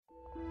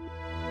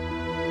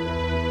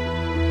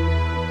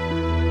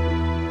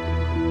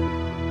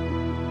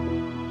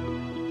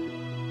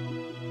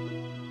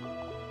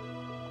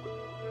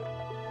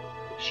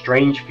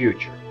Strange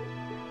Future,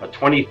 a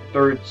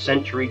 23rd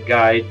century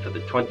guide for the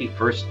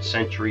 21st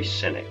century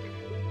cynic,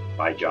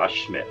 by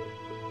Josh Smith,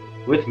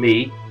 with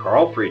me,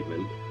 Carl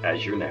Friedman,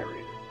 as your narrator.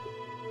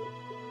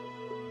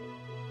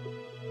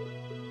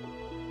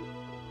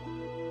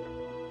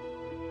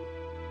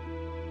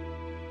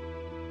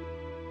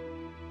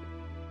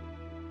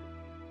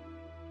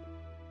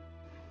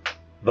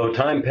 Though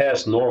time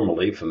passed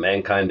normally for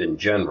mankind in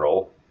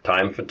general,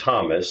 time for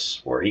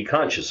Thomas, were he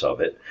conscious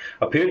of it,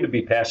 appeared to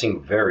be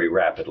passing very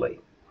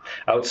rapidly.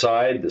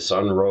 Outside, the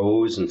sun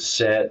rose and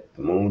set,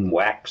 the moon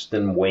waxed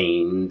and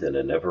waned in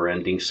a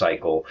never-ending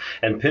cycle,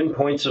 and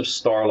pinpoints of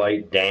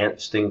starlight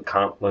danced in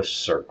countless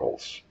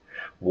circles.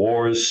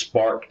 Wars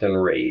sparked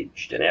and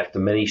raged, and after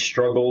many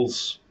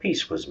struggles,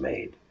 peace was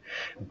made.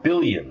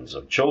 Billions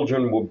of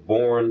children were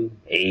born,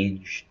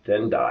 aged,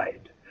 and died.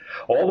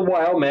 All the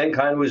while,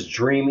 mankind was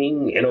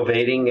dreaming,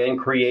 innovating, and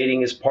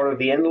creating as part of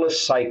the endless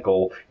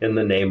cycle in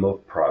the name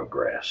of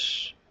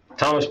progress.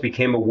 Thomas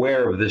became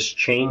aware of this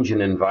change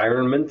in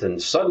environment and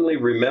suddenly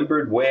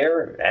remembered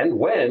where and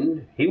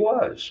when he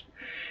was.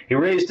 He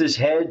raised his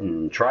head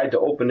and tried to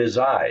open his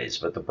eyes,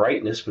 but the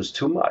brightness was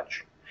too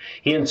much.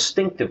 He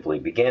instinctively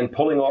began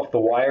pulling off the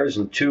wires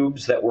and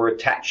tubes that were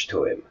attached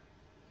to him.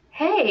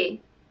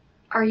 Hey,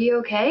 are you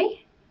okay?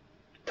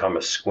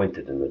 Thomas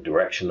squinted in the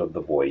direction of the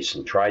voice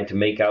and tried to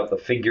make out the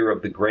figure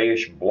of the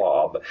grayish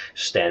blob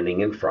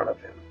standing in front of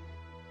him.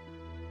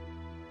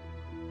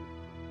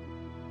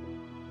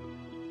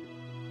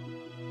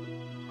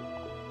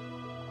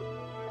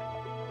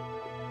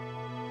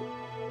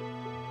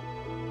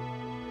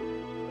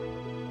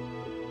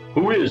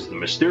 Who is the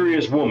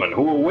mysterious woman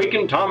who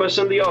awakened Thomas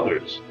and the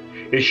others?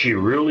 Is she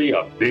really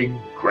a big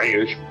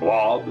grayish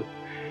blob?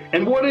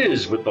 And what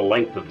is with the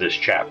length of this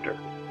chapter?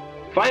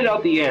 Find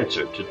out the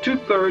answer to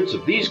 2/3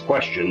 of these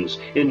questions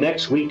in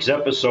next week's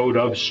episode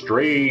of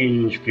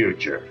Strange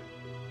Future.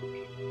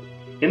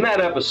 In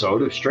that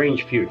episode of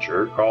Strange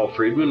Future, Carl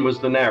Friedman was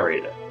the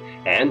narrator,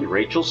 and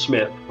Rachel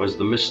Smith was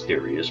the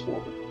mysterious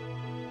woman.